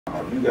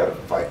you got to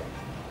fight.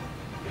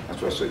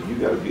 That's what I said. You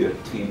got to be a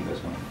team that's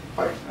going to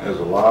fight. There's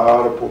a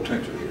lot of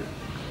potential here.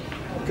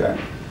 Okay?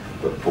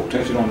 But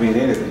potential don't mean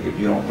anything if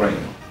you don't bring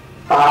it.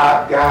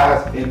 5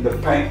 guys in the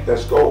paint.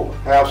 Let's go.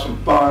 Have some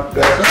fun.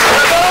 Let's go.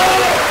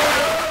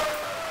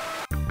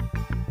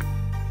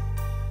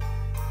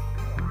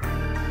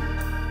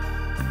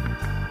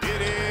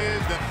 It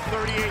is the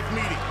 38th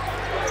meeting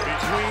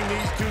between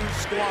these two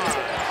squads.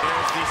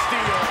 There's the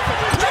steal.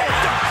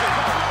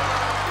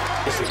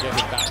 This is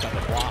getting back on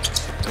the blocks.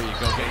 There you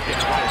go. Get it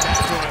right back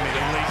to him, and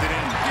he lays it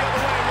in. The other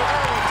way with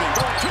Arlington.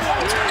 Going 2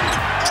 on 2.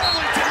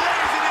 Arlington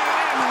lays it in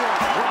and one.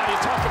 Wow, you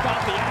talk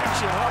about the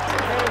action, huh?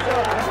 Hands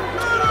up.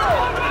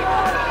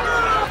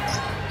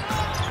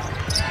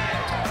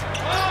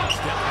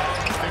 Step back.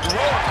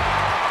 Figueroa.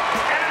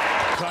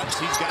 Cuts.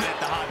 He's got it at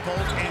the hot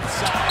post.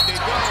 Inside they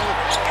go.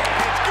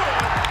 And it's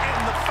good.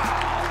 And the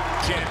foul.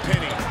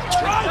 Penny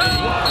driving.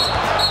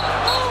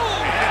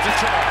 And it's a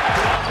try.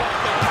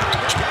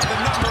 They got the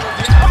number of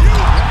the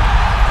alley-oop.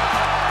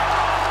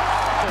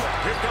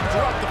 Here comes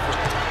Rutherford.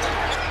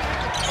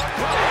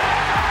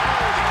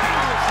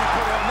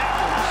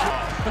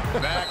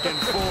 Back and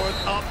forth,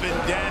 up and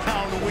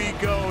down we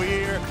go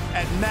here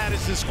at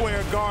Madison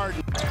Square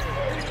Garden.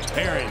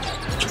 Herring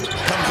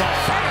comes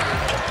off fire.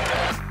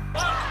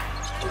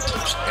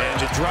 And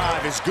the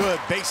drive is good.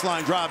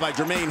 Baseline drive by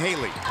Jermaine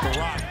Haley.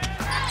 Barak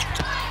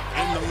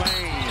in the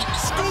lane.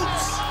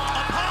 Scoops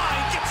up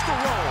high, gets the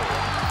roll.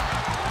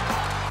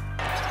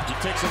 He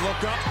takes a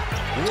look up.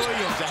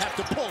 Williams, I have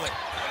to pull it.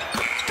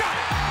 Got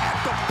it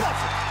at the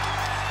buzzer.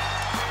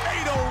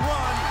 8-0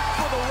 run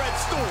for the Red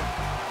Storm.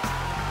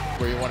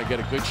 Where you want to get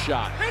a good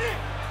shot.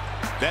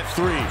 That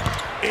 3,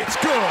 it's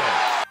good.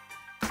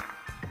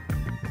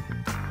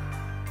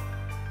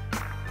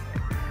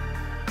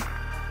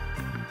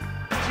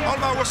 All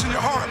about what's in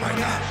your heart right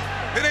now.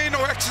 It ain't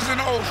no X's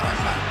and O's right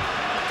now.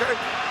 Okay?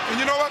 And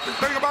you know what? The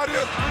thing about it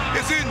is,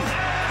 it's in you.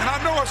 And I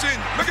know it's in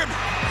you. Look at me.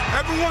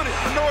 Every one of you,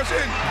 I know it's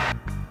in you.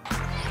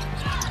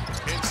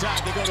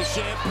 Inside they go to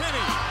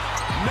Penny.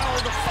 No,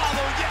 the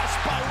follow, yes,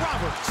 by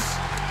Roberts.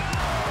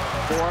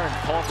 4 and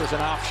Palmer's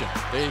an option.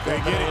 There you go,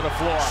 They get middle it. of the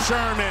floor.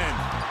 Sherman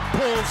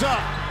pulls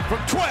up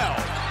from 12.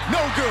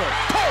 No good.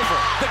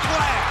 Culver, the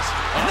glass,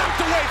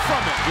 knocked away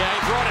from him. Yeah, he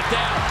brought it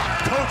down.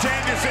 Coach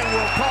Anderson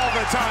will call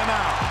the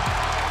timeout.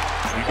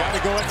 You got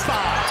to go at 5.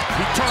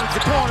 He turns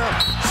the corner,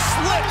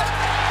 slipped.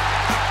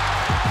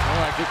 All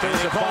right,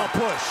 there's a call ball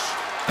push.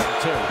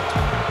 2.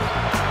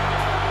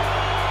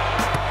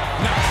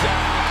 Knocks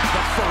down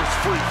the first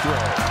free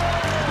throw.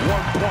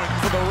 1 point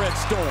for the Red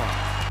Storm.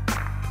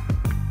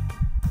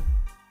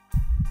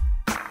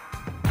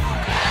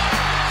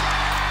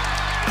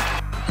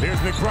 Here's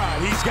McBride.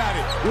 He's got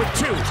it with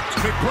 2.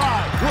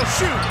 McBride will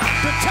shoot.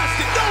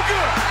 Contested. No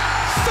good.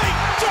 St.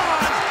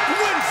 John's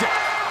wins it.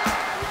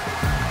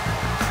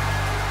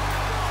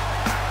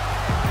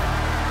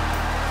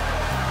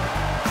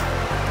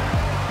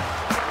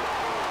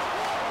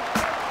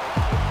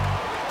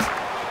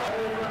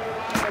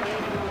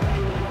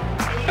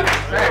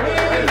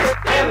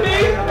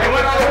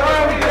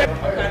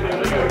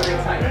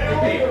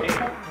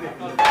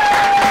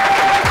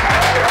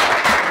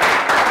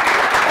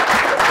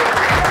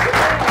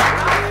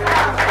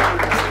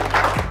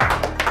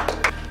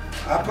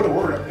 I put a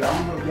word up there. I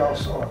don't know if y'all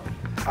saw it.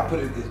 I put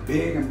it as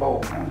big and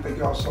bold. I don't think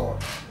y'all saw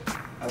it.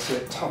 I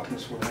said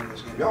toughness will win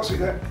this game. Y'all see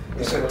that?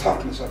 It said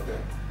toughness up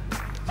there.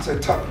 I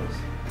said toughness.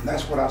 And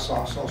that's what I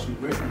saw. I saw some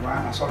grit and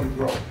rhyme. I saw you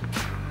grow.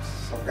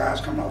 Some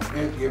guys coming off the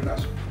bench giving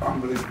us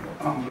unbelievable.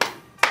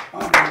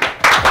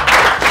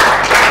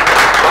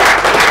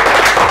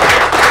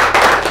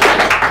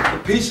 The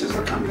pieces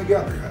are coming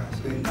together, guys.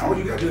 And all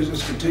you got to do is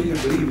just continue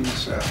to believe in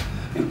yourself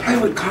and play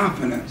with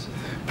confidence.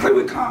 Play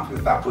with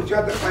confidence. If I put you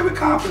out there, play with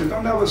confidence.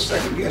 Don't ever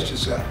second guess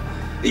yourself.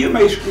 You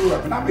may screw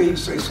up, and I may even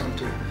say something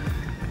to you,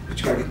 but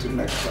you got to get to the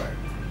next play.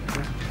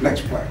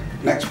 Next play.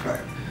 Next play.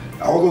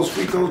 All those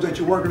free throws that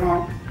you're working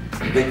on,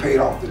 they paid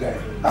off today.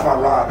 How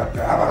about Rod up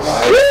there? How about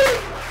Rod?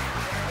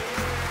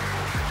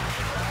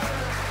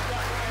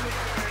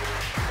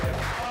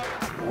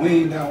 We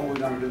ain't done what we're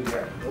going to do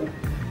yet.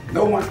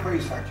 No one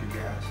plays like you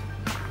guys.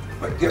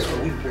 But guess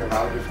what? We play a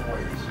lot of different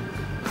ways.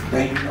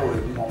 Then you know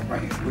that we're going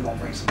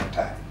to bring some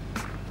attack.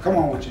 Come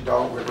on with your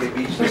dog, we're Ray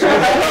Beach. Let's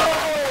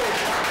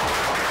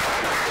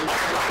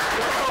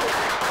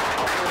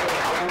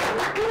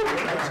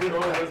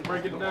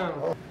break it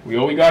down. We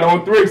only got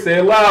on 3. Say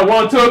it loud.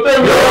 1, 2, 3.